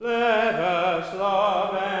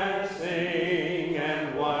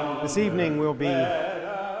This evening we'll be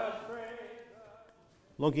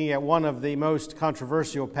looking at one of the most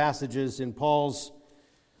controversial passages in Paul's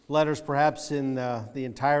letters, perhaps in the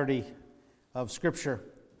entirety of Scripture,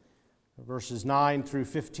 verses 9 through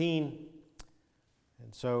 15.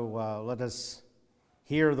 And so let us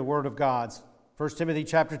hear the word of God. 1 Timothy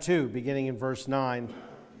chapter 2, beginning in verse 9.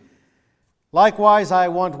 Likewise, I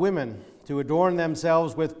want women to adorn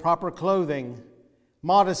themselves with proper clothing,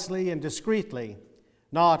 modestly and discreetly,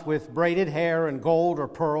 not with braided hair and gold or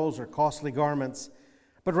pearls or costly garments,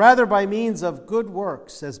 but rather by means of good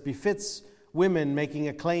works, as befits women making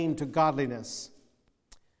a claim to godliness.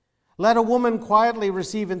 Let a woman quietly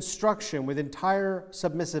receive instruction with entire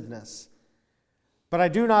submissiveness. But I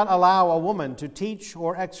do not allow a woman to teach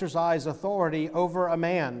or exercise authority over a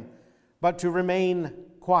man, but to remain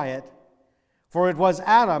quiet. For it was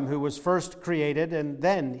Adam who was first created, and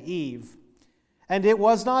then Eve. And it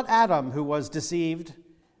was not Adam who was deceived,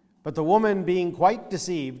 but the woman, being quite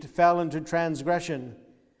deceived, fell into transgression.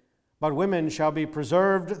 But women shall be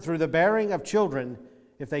preserved through the bearing of children,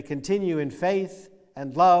 if they continue in faith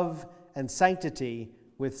and love and sanctity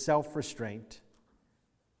with self-restraint.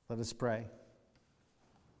 Let us pray.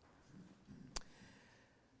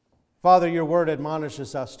 Father, your word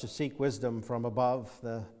admonishes us to seek wisdom from above,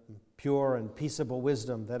 the pure and peaceable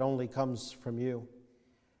wisdom that only comes from you.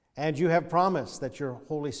 And you have promised that your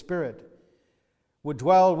Holy Spirit would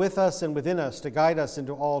dwell with us and within us to guide us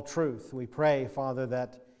into all truth. We pray, Father,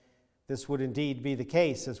 that this would indeed be the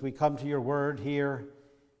case as we come to your word here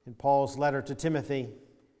in Paul's letter to Timothy,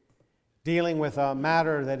 dealing with a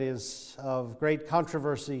matter that is of great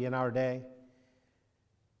controversy in our day.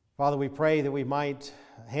 Father, we pray that we might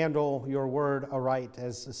handle your word aright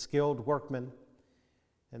as a skilled workman,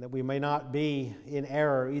 and that we may not be in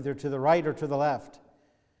error either to the right or to the left,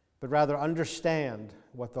 but rather understand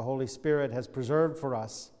what the Holy Spirit has preserved for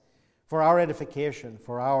us, for our edification,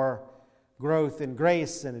 for our growth in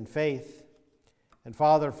grace and in faith, and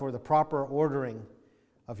Father, for the proper ordering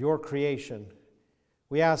of your creation.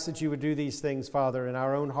 We ask that you would do these things, Father, in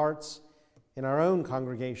our own hearts, in our own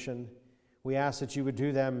congregation. We ask that you would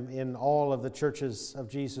do them in all of the churches of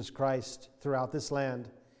Jesus Christ throughout this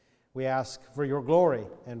land. We ask for your glory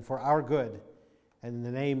and for our good, and in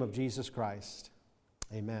the name of Jesus Christ.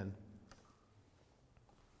 Amen.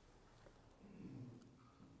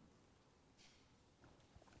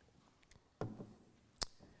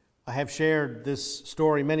 I have shared this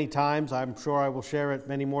story many times. I'm sure I will share it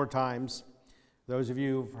many more times. Those of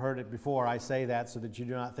you who've heard it before, I say that so that you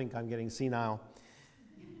do not think I'm getting senile.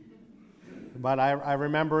 But I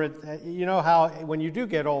remember it. You know how when you do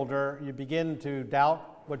get older, you begin to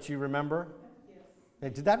doubt what you remember?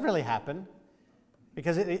 Yes. Did that really happen?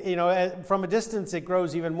 Because, from a distance, it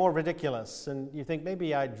grows even more ridiculous, and you think,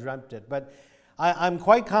 maybe I dreamt it. But I'm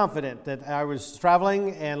quite confident that I was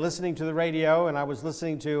traveling and listening to the radio, and I was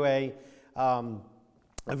listening to a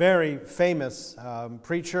very famous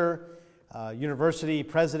preacher, university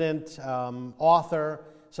president, author,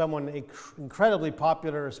 someone incredibly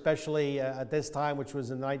popular, especially at this time, which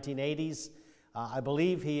was in the 1980s. I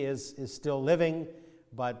believe he is still living.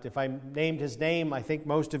 But if I named his name, I think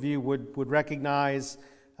most of you would recognize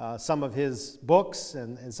some of his books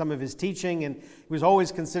and some of his teaching. And he was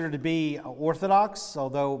always considered to be Orthodox,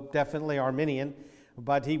 although definitely Arminian.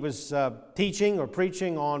 But he was teaching or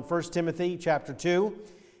preaching on 1 Timothy chapter 2.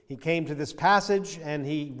 He came to this passage and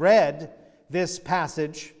he read this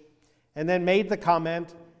passage and then made the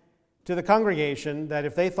comment to the congregation that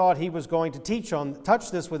if they thought he was going to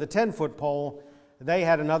touch this with a 10-foot pole, they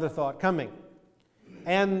had another thought coming.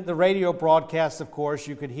 And the radio broadcast, of course,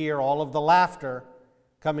 you could hear all of the laughter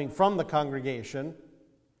coming from the congregation.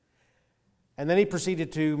 And then he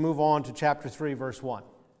proceeded to move on to chapter 3, verse 1.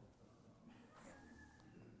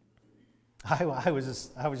 I was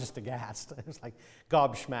just aghast. I was like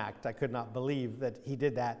gobsmacked. I could not believe that he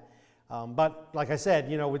did that. But like I said,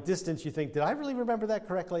 with distance, you think, did I really remember that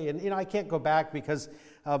correctly? And, I can't go back because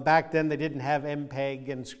back then they didn't have MPEG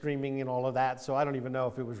and streaming and all of that, so I don't even know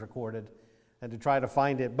if it was recorded and to try to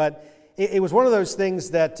find it. But it was one of those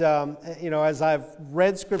things that, as I've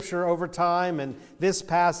read Scripture over time, and this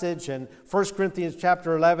passage, and 1 Corinthians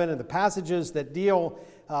chapter 11, and the passages that deal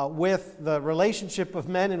with the relationship of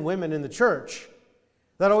men and women in the church,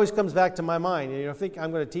 that always comes back to my mind. And, think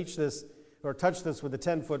I'm going to teach this or touch this with a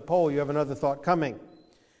 10-foot pole, you have another thought coming.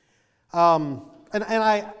 And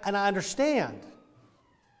I understand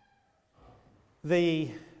the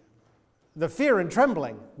fear and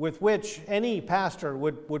trembling with which any pastor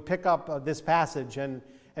would pick up this passage and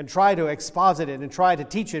try to exposit it and try to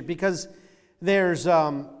teach it, because there's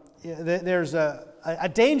a a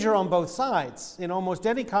danger on both sides. In almost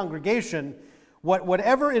any congregation,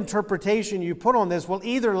 whatever interpretation you put on this will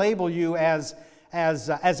either label you as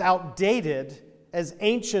outdated, as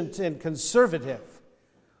ancient and conservative,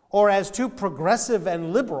 or as too progressive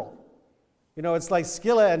and liberal. You know, it's like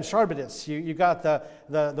Scylla and Charybdis. You got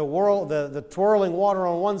the twirling water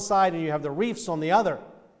on one side, and you have the reefs on the other.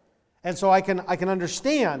 And so I can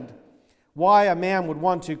understand why a man would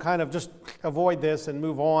want to kind of just avoid this and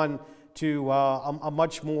move on to a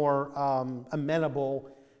much more amenable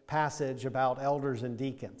passage about elders and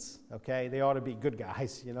deacons. Okay, they ought to be good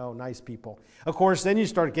guys, you know, nice people. Of course, then you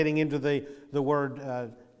start getting into the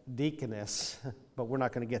word deaconess, but we're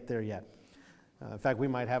not going to get there yet. In fact, we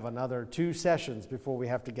might have another 2 sessions before we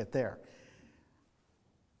have to get there.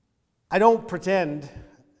 I don't pretend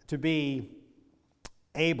to be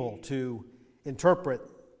able to interpret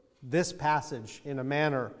this passage in a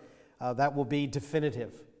manner that will be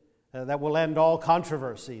definitive, that will end all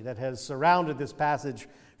controversy that has surrounded this passage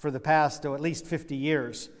for the past at least 50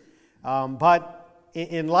 years. But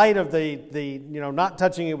in light of the not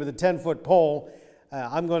touching it with a 10-foot pole,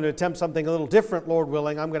 I'm going to attempt something a little different, Lord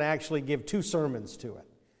willing. I'm going to actually give 2 sermons to it.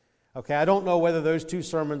 Okay, I don't know whether those 2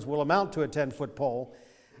 sermons will amount to a 10-foot pole,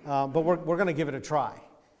 but we're going to give it a try.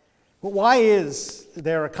 But why is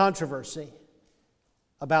there a controversy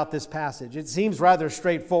about this passage? It seems rather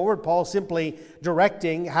straightforward. Paul simply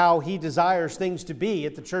directing how he desires things to be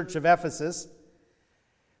at the church of Ephesus.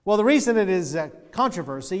 Well, the reason it is a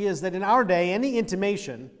controversy is that in our day, any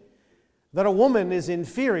intimation that a woman is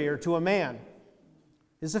inferior to a man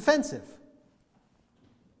is offensive,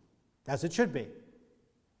 as it should be.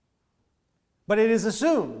 But it is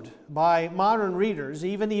assumed by modern readers,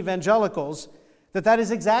 even evangelicals, that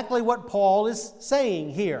is exactly what Paul is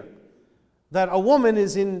saying here, that a woman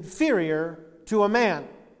is inferior to a man.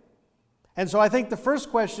 And so I think the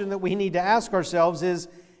first question that we need to ask ourselves is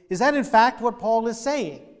that in fact what Paul is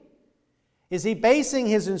saying? Is he basing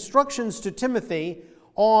his instructions to Timothy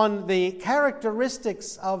on the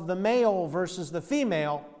characteristics of the male versus the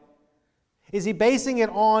female? Is he basing it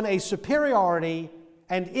on a superiority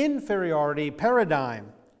and inferiority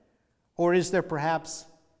paradigm? Or is there perhaps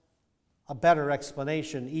a better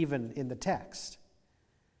explanation even in the text?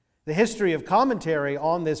 The history of commentary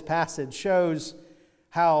on this passage shows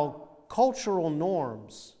how cultural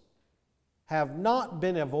norms have not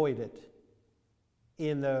been avoided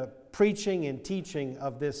in the preaching and teaching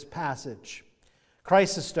of this passage.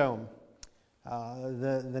 Chrysostom,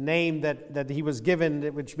 the name that he was given,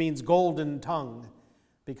 which means golden tongue,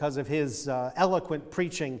 because of his eloquent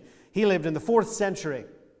preaching. He lived in the 4th century,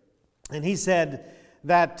 and he said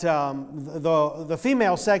that the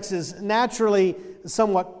female sex is naturally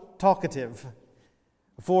somewhat talkative.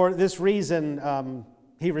 For this reason,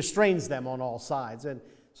 he restrains them on all sides. And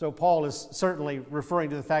so Paul is certainly referring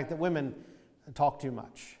to the fact that women talk too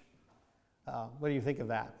much. What do you think of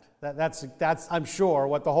that? That's I'm sure,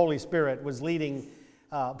 what the Holy Spirit was leading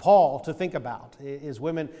Paul to think about, is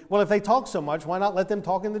women. Well, if they talk so much, why not let them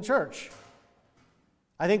talk in the church?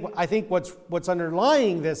 I think what's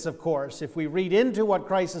underlying this, of course, if we read into what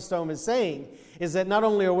Chrysostom is saying, is that not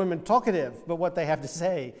only are women talkative, but what they have to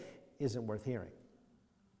say isn't worth hearing.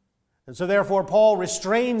 And so therefore, Paul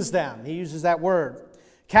restrains them. He uses that word.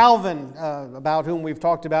 Calvin, about whom we've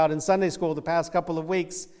talked about in Sunday school the past couple of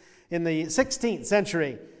weeks, in the 16th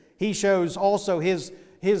century, he shows also his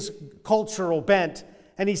cultural bent.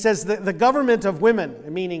 And he says that the government of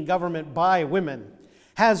women, meaning government by women,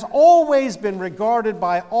 has always been regarded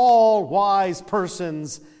by all wise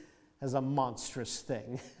persons as a monstrous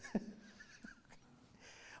thing.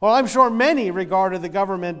 Well, I'm sure many regarded the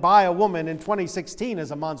government by a woman in 2016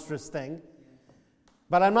 as a monstrous thing,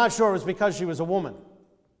 but I'm not sure it was because she was a woman.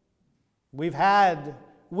 We've had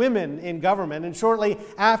women in government, and shortly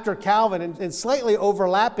after Calvin, and slightly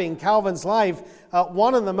overlapping Calvin's life,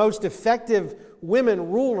 one of the most effective women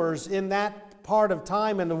rulers in that part of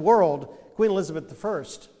time in the world, Queen Elizabeth I,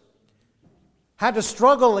 had to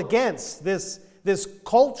struggle against this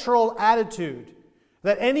cultural attitude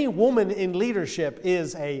that any woman in leadership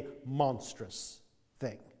is a monstrous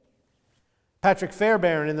thing. Patrick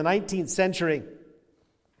Fairbairn in the 19th century,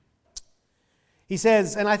 he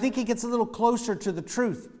says, and I think he gets a little closer to the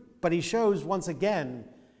truth, but he shows once again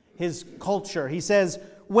his culture. He says,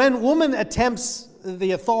 when woman attempts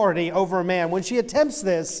the authority over a man, when she attempts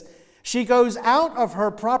this, she goes out of her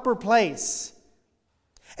proper place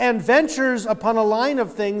and ventures upon a line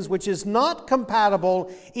of things which is not compatible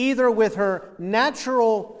either with her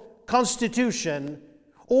natural constitution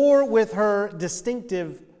or with her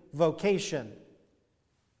distinctive vocation.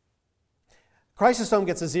 Chrysostom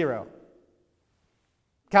gets a 0.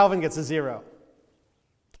 Calvin gets a 0.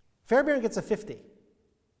 Fairbairn gets a 50.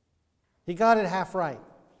 He got it half right.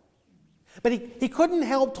 But he couldn't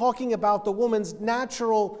help talking about the woman's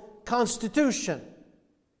natural constitution.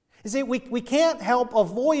 You see, we can't help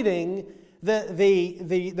avoiding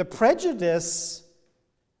the prejudice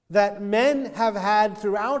that men have had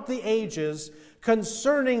throughout the ages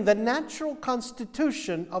concerning the natural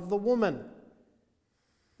constitution of the woman.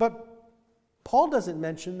 But Paul doesn't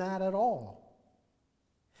mention that at all.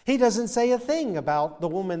 He doesn't say a thing about the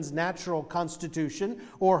woman's natural constitution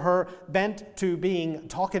or her bent to being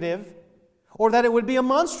talkative, or that it would be a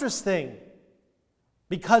monstrous thing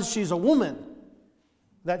because she's a woman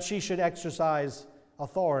that she should exercise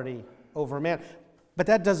authority over a man. But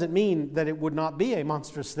that doesn't mean that it would not be a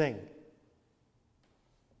monstrous thing.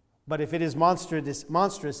 But if it is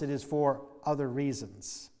monstrous, it is for other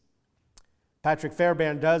reasons. Patrick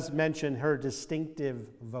Fairbairn does mention her distinctive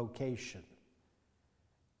vocation.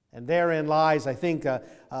 And therein lies, I think, a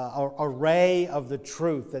ray of the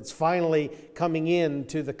truth that's finally coming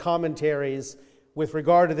into the commentaries with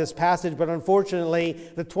regard to this passage. But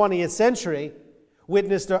unfortunately, the 20th century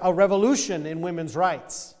witnessed a revolution in women's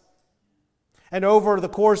rights. And over the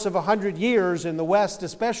course of 100 years in the West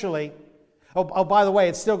especially, by the way,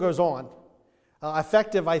 it still goes on.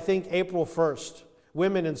 Effective, I think, April 1st,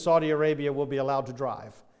 women in Saudi Arabia will be allowed to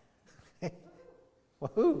drive.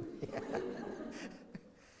 Woohoo! Yeah.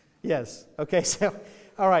 Yes. Okay, so,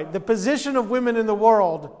 all right. The position of women in the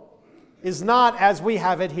world is not as we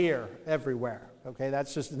have it here everywhere. Okay,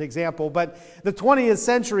 that's just an example. But the 20th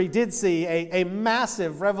century did see a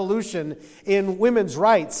massive revolution in women's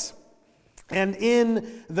rights and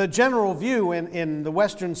in the general view in the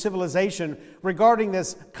Western civilization regarding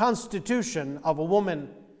this constitution of a woman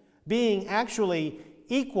being actually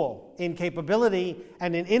equal in capability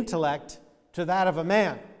and in intellect to that of a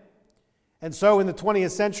man. And so in the 20th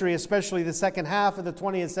century, especially the second half of the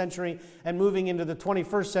 20th century and moving into the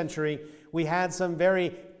 21st century, we had some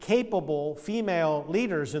very capable female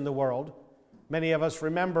leaders in the world. Many of us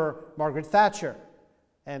remember Margaret Thatcher,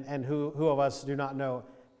 and who of us do not know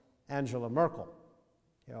Angela Merkel?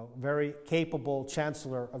 Very capable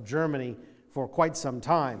Chancellor of Germany for quite some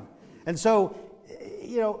time. And so,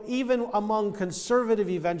 even among conservative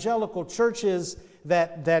evangelical churches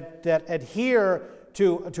that adhere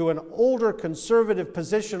to an older conservative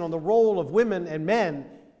position on the role of women and men,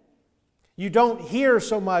 you don't hear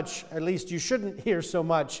so much, at least you shouldn't hear so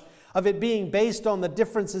much, of it being based on the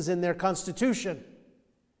differences in their constitution.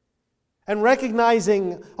 And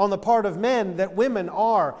recognizing on the part of men that women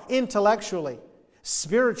are intellectually,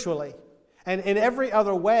 spiritually, and in every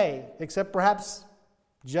other way, except perhaps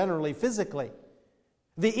generally physically,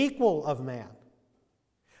 the equal of man.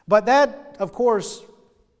 But that, of course,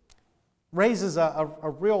 raises a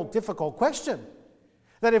real difficult question.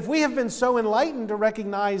 That if we have been so enlightened to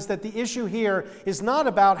recognize that the issue here is not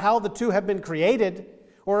about how the two have been created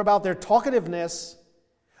or about their talkativeness,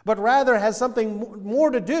 but rather has something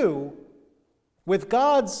more to do with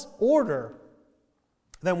God's order,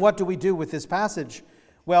 then what do we do with this passage?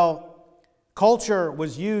 Well, culture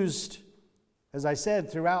was used, as I said,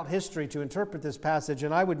 throughout history to interpret this passage,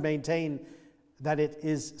 and I would maintain that it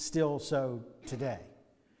is still so today.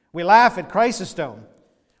 We laugh at Chrysostom.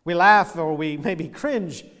 We laugh or we maybe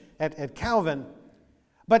cringe at Calvin.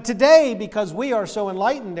 But today, because we are so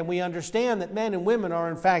enlightened and we understand that men and women are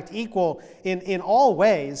in fact equal in all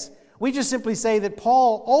ways, we just simply say that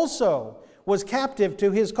Paul also was captive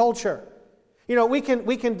to his culture. We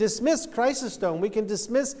can dismiss Chrysostom, we can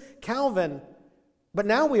dismiss Calvin, but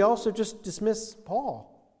now we also just dismiss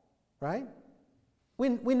Paul, right?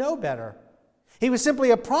 We know better. He was simply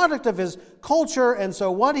a product of his culture, and so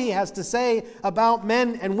what he has to say about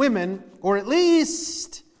men and women, or at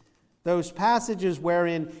least those passages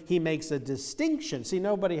wherein he makes a distinction. See,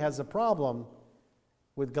 nobody has a problem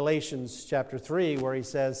with Galatians chapter 3, where he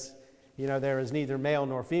says, there is neither male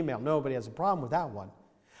nor female. Nobody has a problem with that one.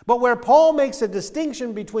 But where Paul makes a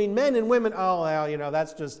distinction between men and women,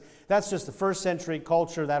 that's just the first century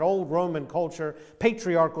culture, that old Roman culture,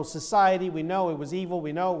 patriarchal society. We know it was evil.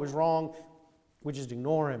 We know it was wrong. We just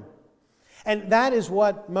ignore him. And that is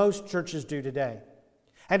what most churches do today.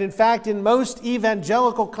 And in fact, in most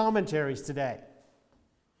evangelical commentaries today,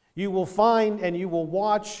 you will find and you will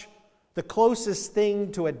watch the closest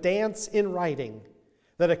thing to a dance in writing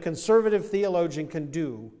that a conservative theologian can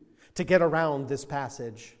do to get around this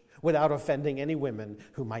passage without offending any women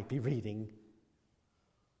who might be reading.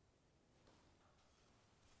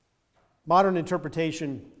 Modern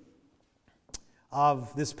interpretation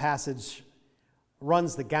of this passage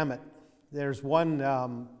runs the gamut. There's one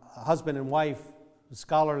husband and wife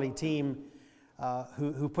scholarly team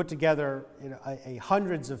who put together a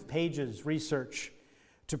hundreds of pages research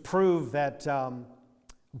to prove that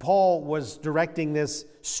Paul was directing this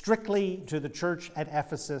strictly to the church at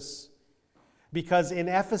Ephesus, because in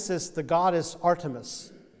Ephesus the goddess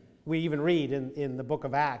Artemis, we even read in the book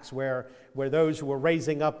of Acts where those who were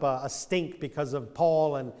raising up a stink because of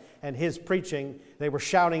Paul and his preaching, they were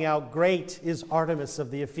shouting out, "Great is Artemis of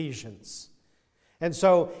the Ephesians." And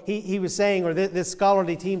so he was saying, or this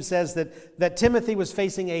scholarly team says that Timothy was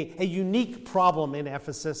facing a unique problem in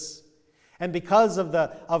Ephesus. And because of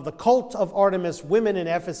the cult of Artemis, women in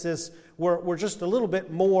Ephesus were just a little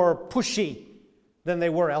bit more pushy than they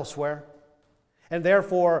were elsewhere. And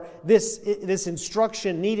therefore, this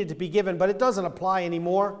instruction needed to be given, but it doesn't apply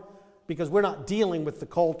anymore because we're not dealing with the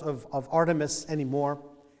cult of Artemis anymore.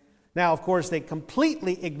 Now, of course, they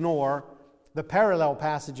completely ignore the parallel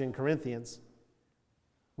passage in Corinthians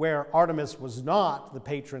where Artemis was not the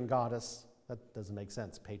patron goddess. That doesn't make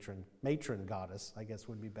sense. Matron goddess, I guess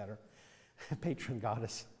would be better. Patron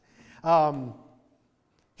goddess.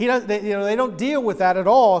 They don't deal with that at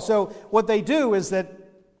all. So what they do is that,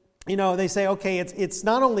 they say, okay, it's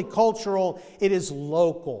not only cultural, it is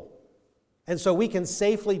local. And so we can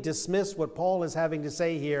safely dismiss what Paul is having to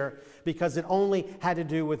say here because it only had to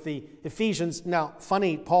do with the Ephesians. Now,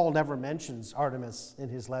 funny, Paul never mentions Artemis in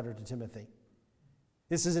his letter to Timothy.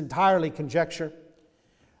 This is entirely conjecture.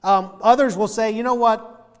 Others will say, you know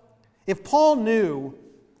what? If Paul knew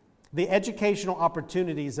the educational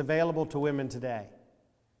opportunities available to women today,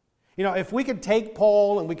 if we could take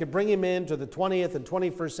Paul and we could bring him into the 20th and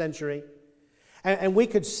 21st century, and we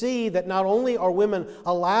could see that not only are women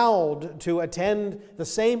allowed to attend the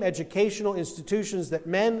same educational institutions that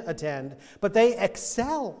men attend, but they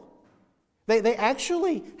excel. They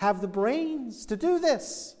actually have the brains to do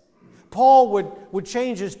this. Paul would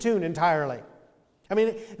change his tune entirely. I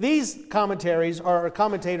mean, these commentators are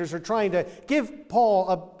trying to give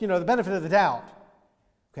Paul the benefit of the doubt.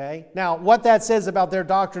 Okay? Now, what that says about their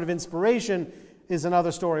doctrine of inspiration is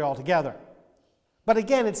another story altogether. But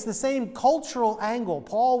again, it's the same cultural angle.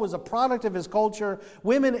 Paul was a product of his culture.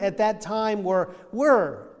 Women at that time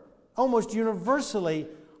were almost universally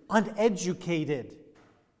uneducated.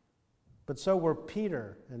 But so were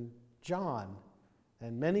Peter and John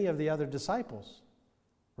and many of the other disciples,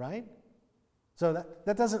 right? So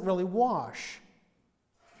that doesn't really wash.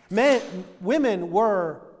 Women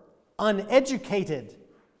were uneducated.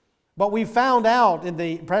 But we found out in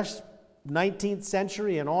the 19th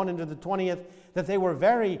century and on into the 20th that they were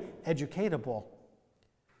very educatable.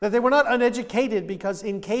 That they were not uneducated because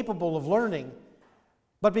incapable of learning,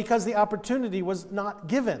 but because the opportunity was not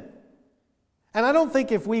given. And I don't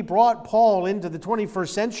think if we brought Paul into the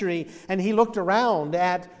 21st century and he looked around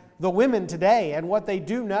at the women today and what they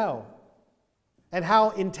do know and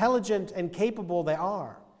how intelligent and capable they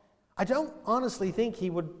are, I don't honestly think he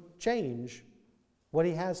would change what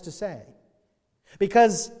he has to say.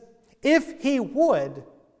 Because if he would,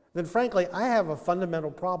 then frankly, I have a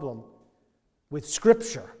fundamental problem with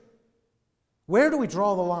Scripture. Where do we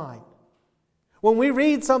draw the line? When we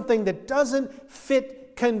read something that doesn't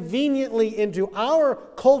fit conveniently into our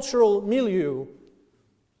cultural milieu,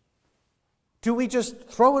 do we just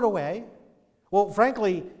throw it away? Well,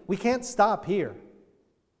 frankly, we can't stop here.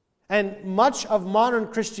 And much of modern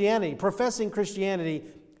Christianity, professing Christianity,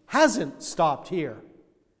 hasn't stopped here.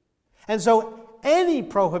 And so any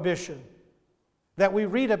prohibition that we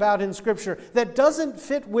read about in Scripture that doesn't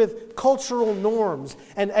fit with cultural norms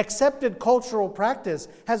and accepted cultural practice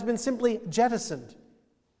has been simply jettisoned.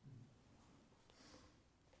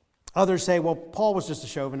 Others say, well, Paul was just a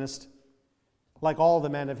chauvinist, like all the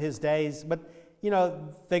men of his days. But,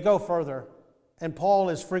 they go further. And Paul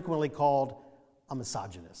is frequently called a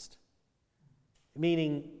misogynist,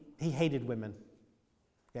 meaning he hated women.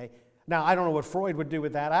 Okay? Now, I don't know what Freud would do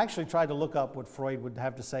with that. I actually tried to look up what Freud would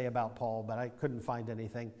have to say about Paul, but I couldn't find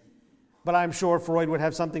anything. But I'm sure Freud would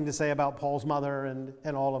have something to say about Paul's mother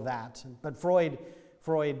and all of that. But Freud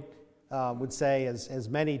would say, as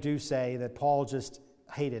many do say, that Paul just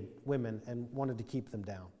hated women and wanted to keep them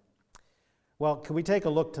down. Well, can we take a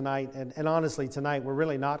look tonight? And honestly, tonight we're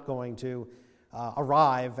really not going to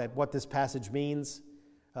arrive at what this passage means,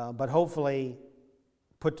 but hopefully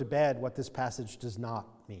put to bed what this passage does not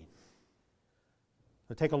mean.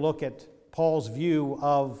 So take a look at Paul's view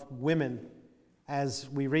of women as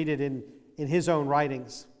we read it in his own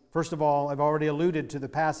writings. First of all, I've already alluded to the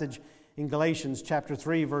passage in Galatians chapter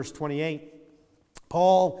 3, verse 28.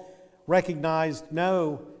 Paul recognized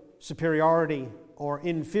no superiority or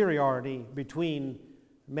inferiority between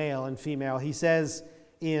male and female. He says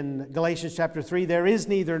in Galatians chapter 3, there is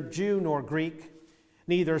neither Jew nor Greek,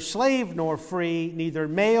 neither slave nor free, neither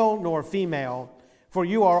male nor female, for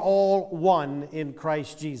you are all one in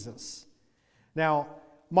Christ Jesus. Now,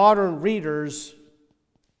 modern readers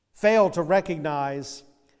fail to recognize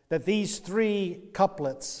that these three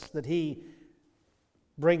couplets that he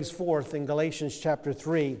brings forth in Galatians chapter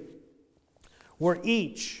 3 were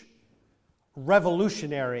each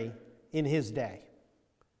revolutionary in his day.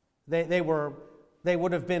 They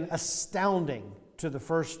would have been astounding to the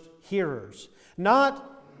first hearers.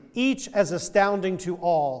 Not each as astounding to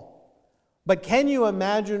all, but can you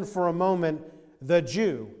imagine for a moment the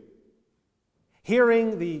Jew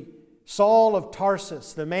hearing the Saul of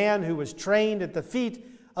Tarsus, the man who was trained at the feet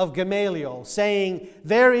of Gamaliel, saying,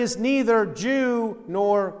 "There is neither Jew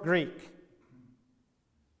nor Greek"?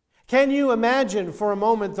 Can you imagine for a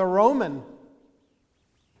moment the Roman,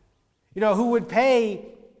 who would pay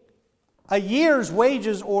a year's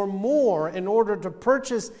wages or more in order to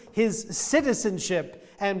purchase his citizenship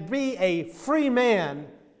and be a free man,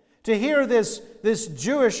 to hear this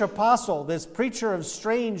Jewish apostle, this preacher of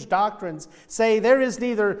strange doctrines, say there is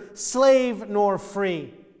neither slave nor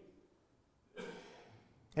free?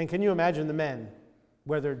 And can you imagine the men,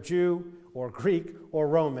 whether Jew or Greek or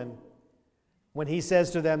Roman, when he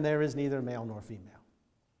says to them, there is neither male nor female?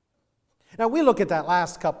 Now, we look at that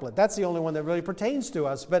last couplet. That's the only one that really pertains to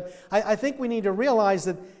us. But I think we need to realize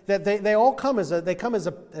that they all come as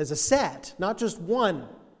a set, not just one.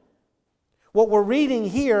 What we're reading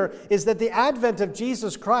here is that the advent of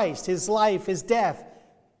Jesus Christ, his life, his death,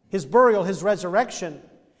 his burial, his resurrection,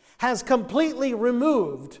 has completely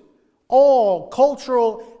removed all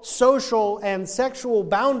cultural, social, and sexual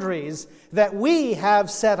boundaries that we have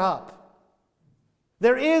set up.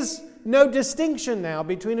 There is no distinction now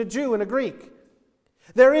between a Jew and a Greek.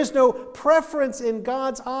 There is no preference in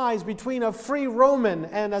God's eyes between a free Roman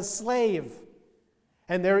and a slave.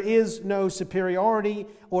 And there is no superiority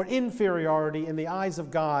or inferiority in the eyes of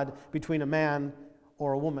God between a man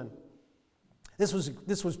or a woman. This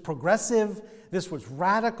was progressive. This was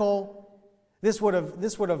radical. Heads would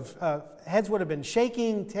have been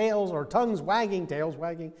shaking, tongues wagging.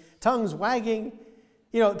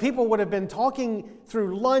 People would have been talking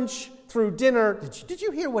through lunch, through dinner. Did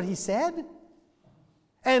you hear what he said?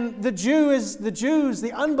 And the Jews,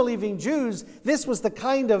 the unbelieving Jews, this was the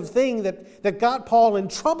kind of thing that got Paul in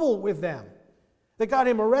trouble with them, that got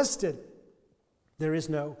him arrested. There is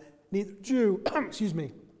neither Jew,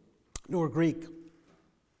 nor Greek.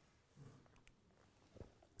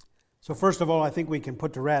 So first of all, I think we can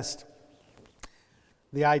put to rest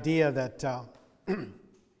the idea that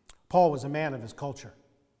Paul was a man of his culture,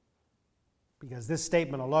 because this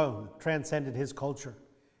statement alone transcended his culture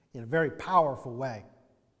in a very powerful way.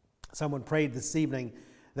 Someone prayed this evening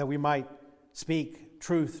that we might speak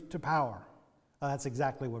truth to power. That's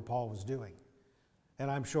exactly what Paul was doing. And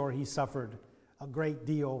I'm sure he suffered a great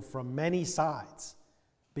deal from many sides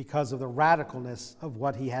because of the radicalness of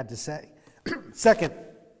what he had to say. Second,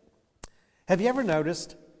 have you ever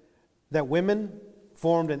noticed that women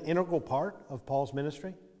formed an integral part of Paul's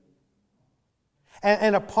ministry?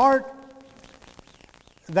 And a part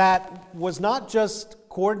that was not just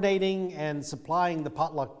coordinating and supplying the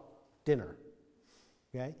potluck dinner.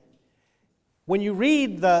 Okay? When you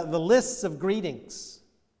read the lists of greetings,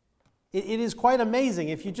 it is quite amazing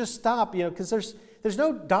if you just stop, because there's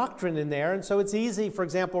no doctrine in there, and so it's easy, for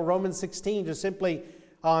example, Romans 16, just simply,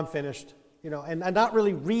 I'm finished, and not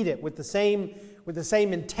really read it with the same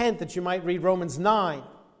intent that you might read Romans 9.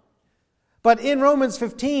 But in Romans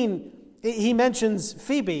 15, he mentions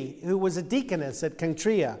Phoebe, who was a deaconess at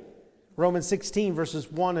Cenchrea. Romans 16,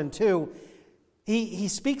 verses 1 and 2. He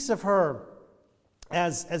speaks of her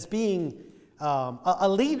as being a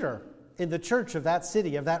leader in the church of that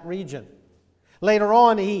city, of that region. Later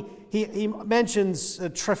on, he mentions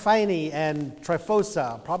Tryphena and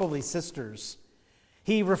Tryphosa, probably sisters.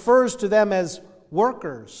 He refers to them as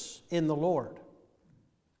workers in the Lord.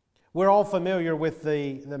 We're all familiar with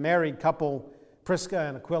the married couple, Prisca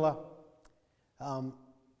and Aquila.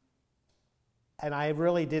 And I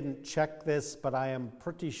really didn't check this, but I am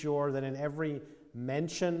pretty sure that in every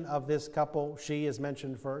mention of this couple, she is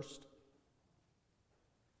mentioned first.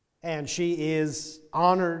 And she is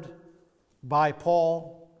honored by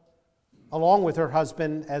Paul, along with her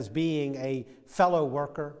husband, as being a fellow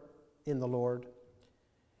worker in the Lord.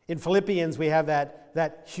 In Philippians, we have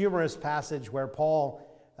that humorous passage where Paul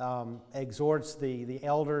exhorts the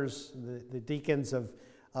elders, the deacons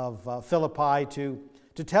of Philippi to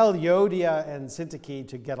tell Euodia and Syntyche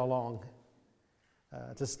to get along,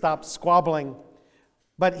 to stop squabbling.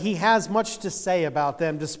 But he has much to say about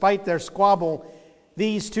them. Despite their squabble,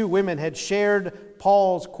 these two women had shared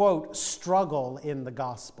Paul's, quote, struggle in the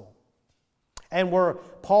gospel and were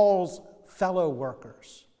Paul's fellow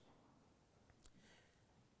workers.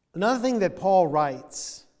 Another thing that Paul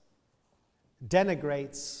writes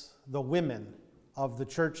denigrates the women of the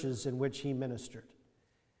churches in which he ministered.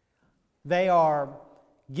 They are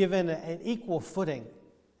given an equal footing.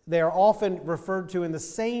 They are often referred to in the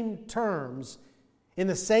same terms, in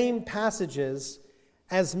the same passages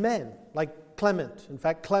as men, like Clement. In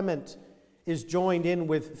fact, Clement is joined in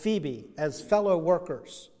with Phoebe as fellow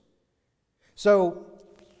workers. So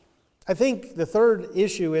I think the third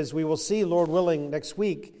issue, as we will see, Lord willing, next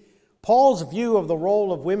week, Paul's view of the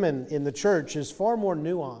role of women in the church is far more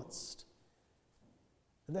nuanced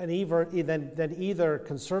than either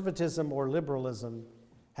conservatism or liberalism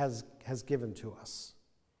has given to us.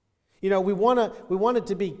 You know, we want it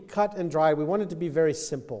to be cut and dry. We want it to be very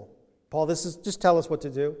simple. Paul, just tell us what to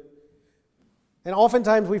do. And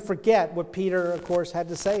oftentimes we forget what Peter, of course, had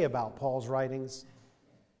to say about Paul's writings.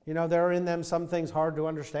 You know, there are in them some things hard to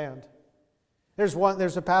understand. There's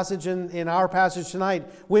a passage in our passage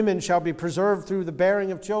tonight, women shall be preserved through the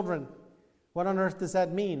bearing of children. What on earth does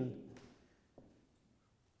that mean?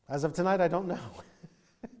 As of tonight, I don't know.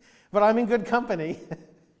 But I'm in good company.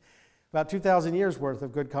 About 2,000 years worth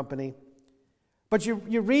of good company. But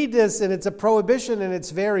you read this, and it's a prohibition, and it's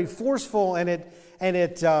very forceful, and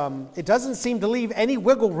it doesn't seem to leave any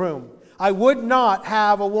wiggle room. I would not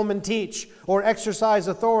have a woman teach or exercise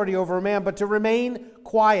authority over a man, but to remain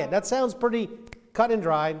quiet. That sounds pretty cut and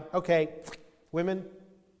dried. Okay, women,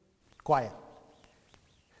 quiet.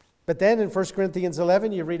 But then in 1 Corinthians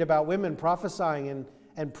 11, you read about women prophesying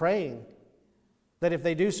and praying. That if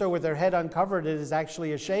they do so with their head uncovered, it is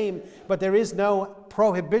actually a shame, but there is no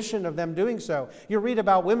prohibition of them doing so. You read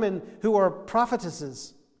about women who are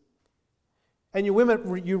prophetesses. And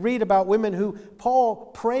you read about women who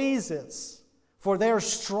Paul praises for their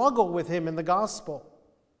struggle with him in the gospel.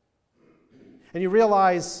 And you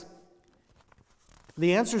realize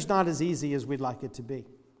the answer's not as easy as we'd like it to be.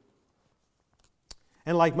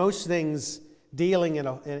 And like most things dealing in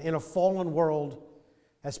a fallen world,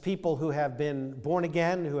 as people who have been born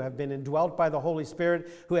again, who have been indwelt by the Holy Spirit,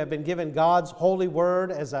 who have been given God's holy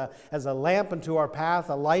word as a lamp unto our path,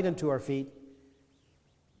 a light unto our feet,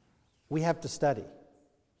 we have to study.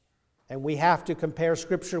 And we have to compare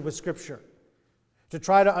Scripture with Scripture to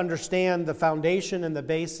try to understand the foundation and the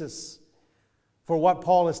basis for what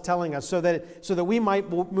Paul is telling us, so that we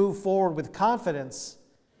might move forward with confidence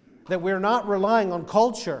that we're not relying on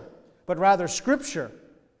culture, but rather Scripture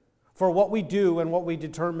for what we do and what we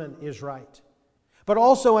determine is right. But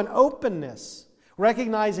also an openness,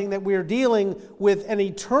 recognizing that we're dealing with an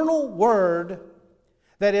eternal word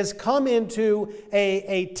that has come into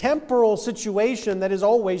a temporal situation that is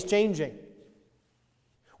always changing.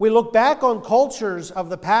 We look back on cultures of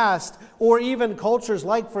the past, or even cultures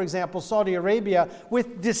like, for example, Saudi Arabia,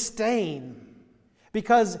 with disdain.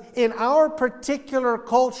 Because in our particular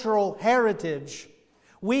cultural heritage,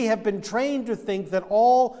 we have been trained to think that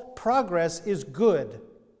all progress is good.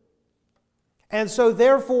 And so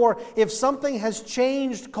therefore, if something has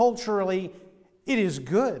changed culturally, it is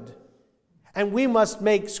good. And we must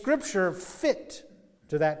make Scripture fit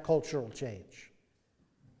to that cultural change.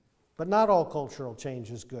 But not all cultural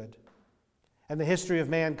change is good. And the history of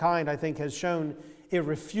mankind, I think, has shown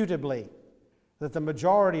irrefutably that the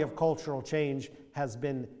majority of cultural change has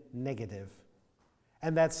been negative.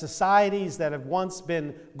 And that societies that have once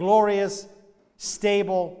been glorious,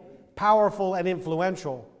 stable, powerful, and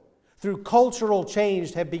influential, through cultural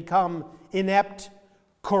change have become inept,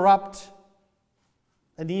 corrupt,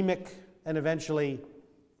 anemic, and eventually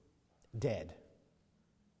dead.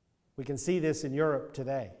 We can see this in Europe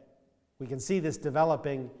today. We can see this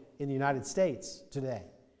developing in the United States today.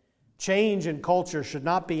 Change in culture should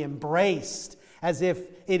not be embraced as if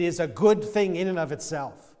it is a good thing in and of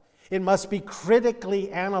itself. It must be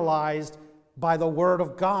critically analyzed by the Word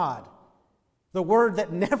of God, the Word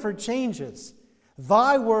that never changes.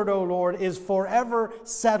 Thy word, O Lord, is forever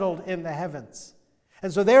settled in the heavens.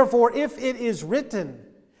 And so therefore, if it is written,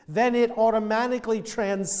 then it automatically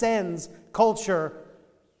transcends culture,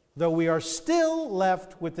 though we are still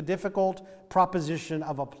left with the difficult proposition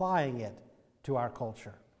of applying it to our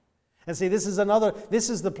culture. And see, this is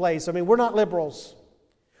the place. I mean, we're not liberals.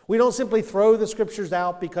 We don't simply throw the Scriptures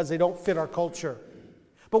out because they don't fit our culture.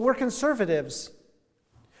 But we're conservatives,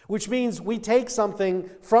 which means we take something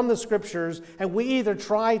from the Scriptures and we either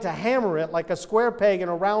try to hammer it like a square peg in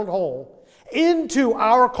a round hole into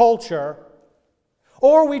our culture,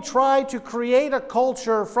 or we try to create a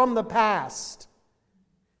culture from the past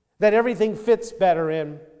that everything fits better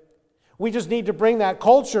in. We just need to bring that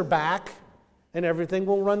culture back and everything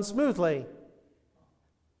will run smoothly.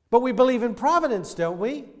 But we believe in providence, don't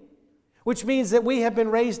we? Which means that we have been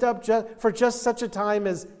raised up for just such a time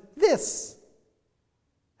as this.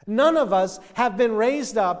 None of us have been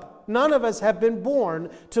raised up, none of us have been born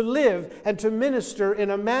to live and to minister in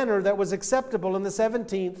a manner that was acceptable in the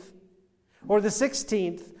 17th or the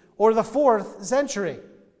 16th or the 4th century,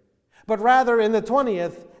 but rather in the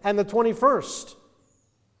 20th and the 21st.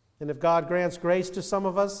 And if God grants grace to some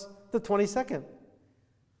of us, the 22nd.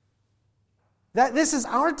 This is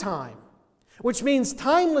our time, which means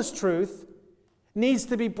timeless truth needs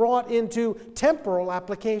to be brought into temporal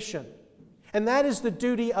application. And that is the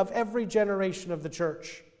duty of every generation of the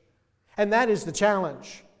church. And that is the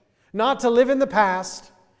challenge. Not to live in the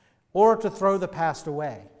past or to throw the past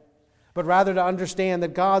away, but rather to understand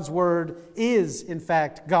that God's word is, in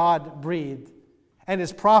fact, God-breathed and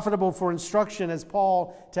is profitable for instruction, as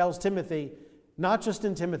Paul tells Timothy, not just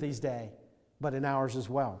in Timothy's day, but in ours as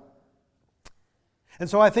well. And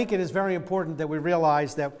so I think it is very important that we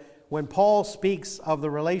realize that when Paul speaks of the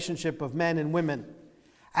relationship of men and women,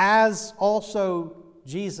 as also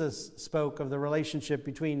Jesus spoke of the relationship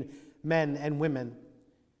between men and women,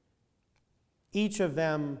 each of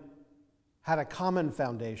them had a common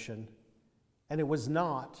foundation, and it was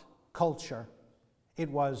not culture, it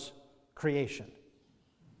was creation.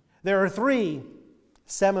 There are 3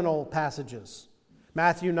 seminal passages: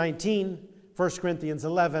 Matthew 19, 1 Corinthians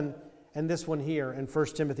 11, and this one here in 1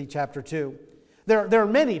 Timothy chapter 2. There are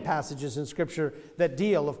many passages in Scripture that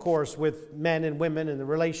deal, of course, with men and women and the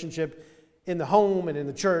relationship in the home and in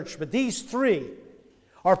the church, but these 3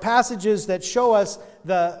 are passages that show us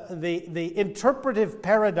the interpretive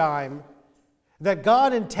paradigm that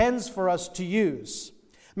God intends for us to use.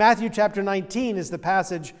 Matthew chapter 19 is the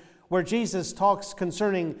passage where Jesus talks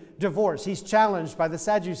concerning divorce. He's challenged by the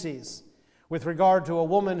Sadducees with regard to a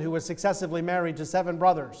woman who was successively married to 7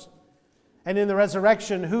 brothers. And in the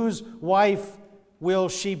resurrection, whose wife will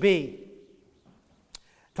she be?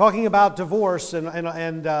 Talking about divorce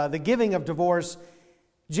and the giving of divorce,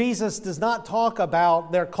 Jesus does not talk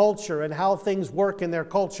about their culture and how things work in their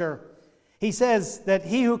culture. He says that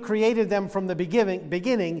he who created them from the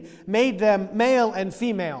beginning made them male and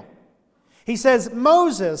female. He says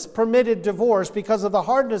Moses permitted divorce because of the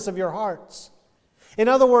hardness of your hearts. In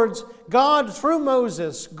other words, God, through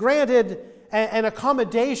Moses, granted an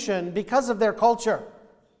accommodation because of their culture.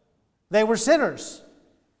 They were sinners,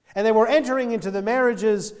 and they were entering into the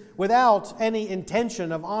marriages without any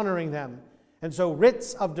intention of honoring them. And so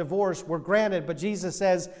writs of divorce were granted, but Jesus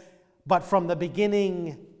says, but from the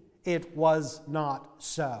beginning it was not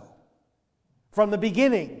so. From the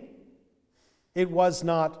beginning it was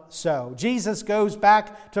not so. Jesus goes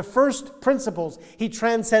back to first principles. He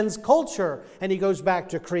transcends culture, and he goes back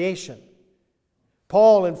to creation.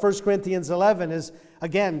 Paul in 1 Corinthians 11 is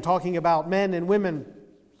again talking about men and women.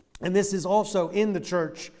 And this is also in the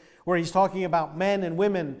church where he's talking about men and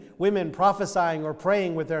women prophesying or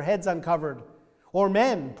praying with their heads uncovered, or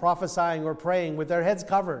men prophesying or praying with their heads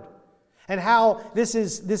covered. And how this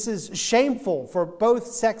is shameful for both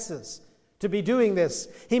sexes to be doing this.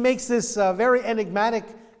 He makes this very enigmatic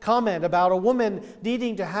comment about a woman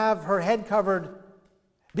needing to have her head covered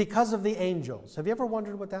because of the angels. Have you ever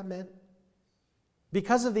wondered what that meant?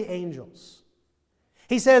 Because of the angels.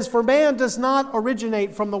 He says, for man does not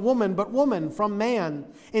originate from the woman, but woman from man.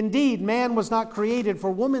 Indeed, man was not created for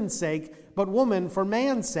woman's sake, but woman for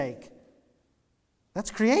man's sake.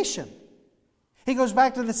 That's creation. He goes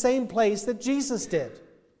back to the same place that Jesus did.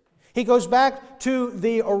 He goes back to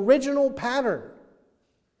the original pattern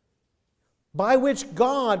by which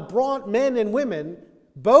God brought men and women,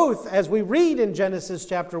 both, as we read in Genesis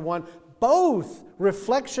chapter 1, both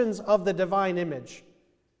reflections of the divine image.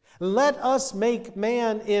 Let us make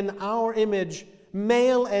man in our image,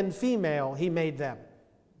 male and female, he made them.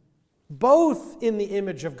 Both in the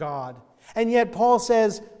image of God. And yet Paul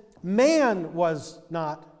says, man was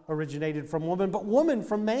not originated from woman, but woman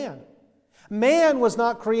from man. Man was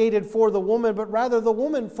not created for the woman, but rather the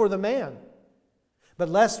woman for the man. But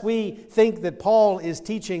lest we think that Paul is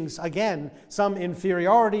teaching, again, some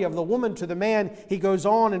inferiority of the woman to the man, he goes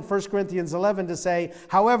on in 1 Corinthians 11 to say,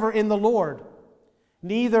 however, in the Lord,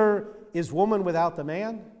 neither is woman without the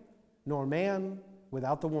man, nor man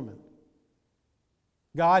without the woman.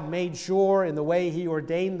 God made sure in the way he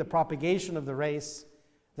ordained the propagation of the race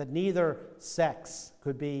that neither sex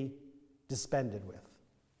could be dispensed with.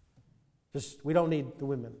 We don't need the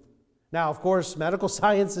women. Now, of course, medical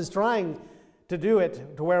science is trying to do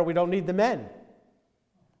it to where we don't need the men.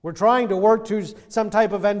 We're trying to work to some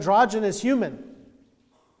type of androgynous human.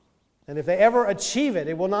 And if they ever achieve it,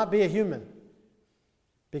 it will not be a human.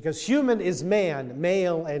 Because human is man,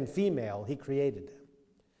 male and female. He created them.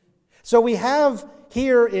 So we have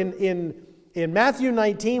here in Matthew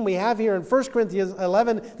 19, we have here in 1 Corinthians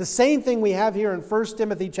 11, the same thing we have here in 1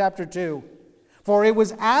 Timothy chapter 2. For it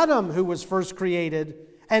was Adam who was first created,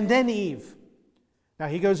 and then Eve. Now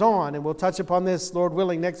he goes on, and we'll touch upon this, Lord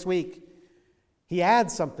willing, next week. He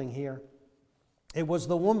adds something here. It was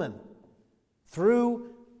the woman through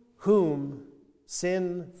whom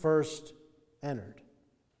sin first entered.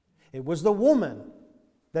 It was the woman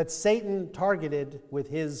that Satan targeted with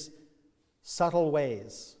his subtle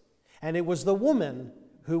ways. And it was the woman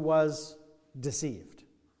who was deceived.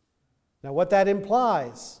 Now what that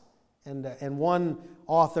implies, and one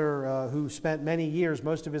author who spent many years,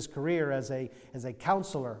 most of his career as a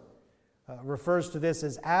counselor, refers to this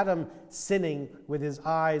as Adam sinning with his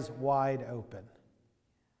eyes wide open.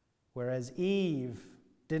 Whereas Eve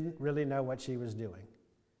didn't really know what she was doing.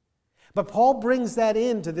 But Paul brings that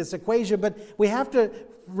into this equation, but we have to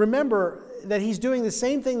remember that he's doing the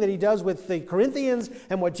same thing that he does with the Corinthians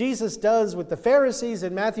and what Jesus does with the Pharisees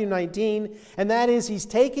in Matthew 19, and that is he's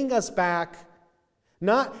taking us back,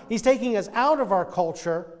 he's taking us out of our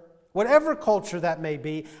culture, whatever culture that may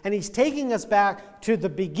be, and he's taking us back to the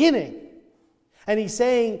beginning. And he's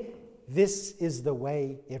saying, this is the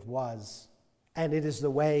way it was, and it is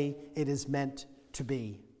the way it is meant to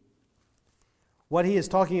be. What he is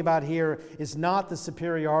talking about here is not the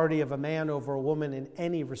superiority of a man over a woman in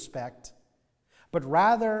any respect, but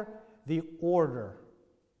rather the order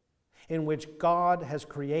in which God has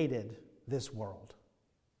created this world.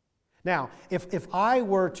 Now, if I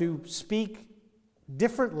were to speak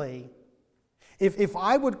differently, if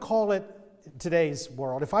I would call it today's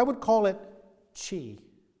world, if I would call it qi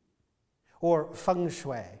or feng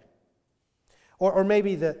shui, or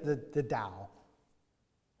maybe the Tao,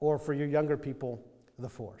 or for your younger people, the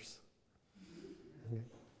Force. Okay.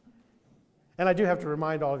 And I do have to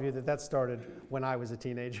remind all of you that started when I was a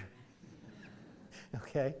teenager.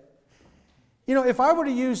 Okay? You know, if I were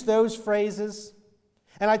to use those phrases,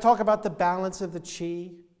 and I talk about the balance of the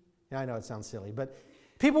qi, I know it sounds silly, but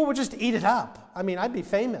people would just eat it up. I mean, I'd be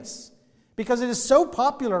famous because it is so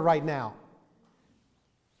popular right now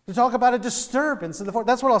to talk about a disturbance in the Force.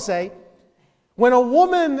 That's what I'll say. When a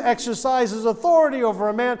woman exercises authority over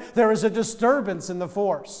a man, there is a disturbance in the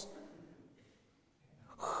Force.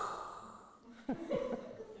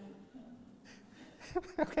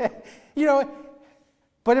 Okay, you know,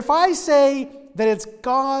 but if I say that it's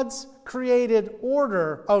God's created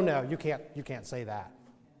order, oh no, you can't say that.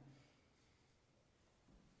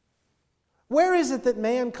 Where is it that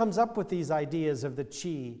man comes up with these ideas of the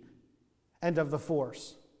qi and of the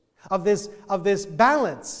Force, of this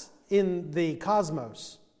balance in the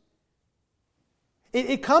cosmos?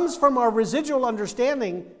 It comes from our residual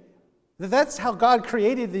understanding that that's how God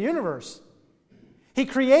created the universe. He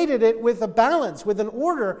created it with a balance, with an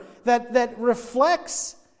order that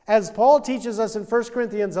reflects, as Paul teaches us in 1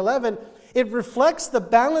 Corinthians 11, it reflects the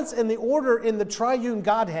balance and the order in the triune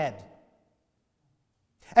Godhead.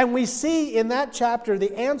 And we see in that chapter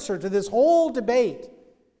the answer to this whole debate.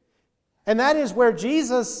 And that is where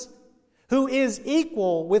Jesus, who is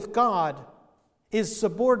equal with God, is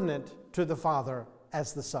subordinate to the Father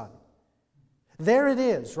as the Son. There it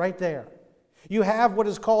is, right there. You have what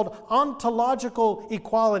is called ontological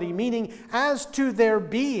equality, meaning as to their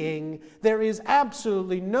being, there is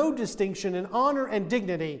absolutely no distinction in honor and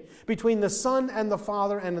dignity between the Son and the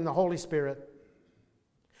Father and in the Holy Spirit.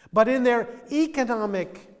 But in their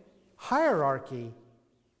economic hierarchy,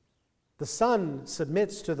 the Son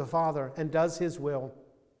submits to the Father and does His will.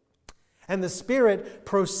 And the Spirit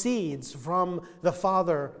proceeds from the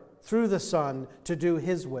Father through the Son to do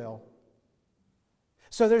His will.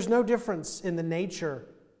 So there's no difference in the nature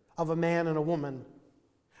of a man and a woman.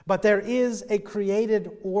 But there is a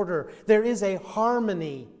created order. There is a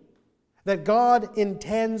harmony that God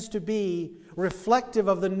intends to be reflective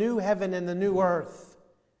of the new heaven and the new earth.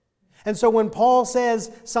 And so when Paul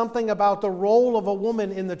says something about the role of a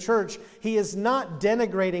woman in the church, he is not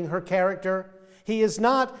denigrating her character. He is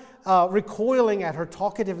not recoiling at her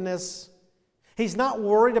talkativeness. He's not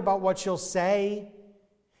worried about what she'll say.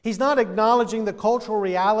 He's not acknowledging the cultural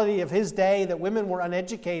reality of his day that women were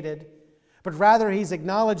uneducated, but rather he's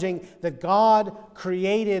acknowledging that God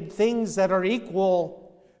created things that are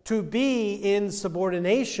equal to be in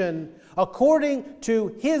subordination according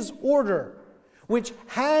to His order, which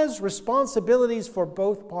has responsibilities for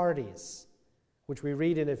both parties, which we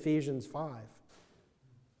read in Ephesians 5.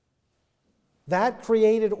 That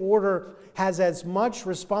created order has as much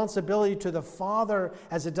responsibility to the Father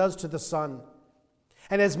as it does to the Son,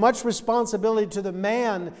 and as much responsibility to the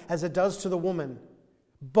man as it does to the woman.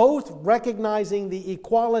 both recognizing the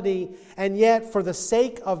equality and yet, for the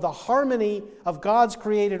sake of the harmony of God's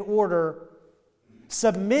created order,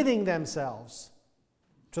 submitting themselves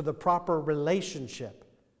to the proper relationship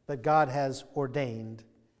that God has ordained.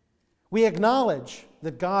 We acknowledge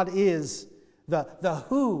that God is the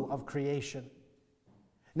who of creation.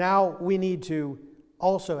 Now we need to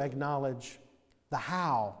also acknowledge the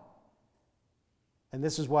how. And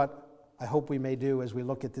this is what I hope we may do as we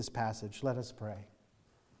look at this passage. Let us pray.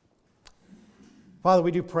 Father,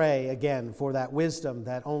 we do pray again for that wisdom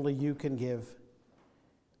that only you can give.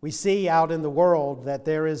 We see out in the world that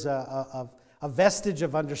there is a vestige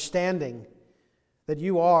of understanding that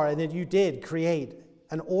you are and that you did create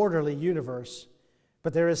an orderly universe,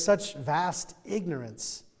 but there is such vast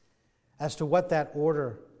ignorance as to what that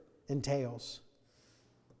order entails.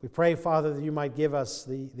 We pray, Father, that you might give us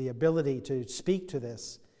the ability to speak to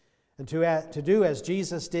this and to do as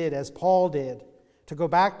Jesus did, as Paul did, to go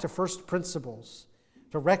back to first principles,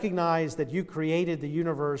 to recognize that you created the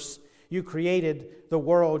universe, you created the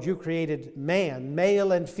world, you created man,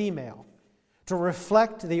 male and female, to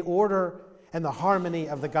reflect the order and the harmony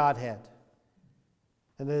of the Godhead.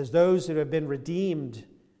 And as those who have been redeemed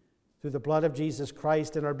through the blood of Jesus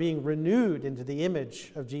Christ and are being renewed into the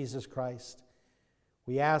image of Jesus Christ,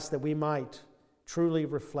 we ask that we might truly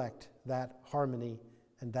reflect that harmony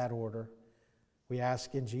and that order. We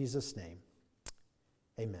ask in Jesus' name.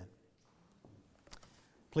 Amen.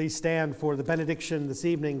 Please stand for the benediction this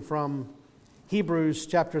evening from Hebrews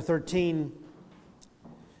chapter 13.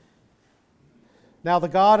 Now the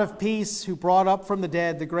God of peace, who brought up from the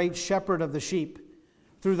dead the great shepherd of the sheep,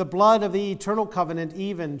 through the blood of the eternal covenant,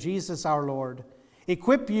 even Jesus our Lord,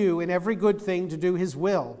 equip you in every good thing to do his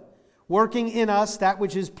will, working in us that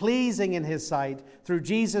which is pleasing in his sight, through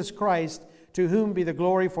Jesus Christ, to whom be the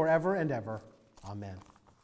glory forever and ever. Amen.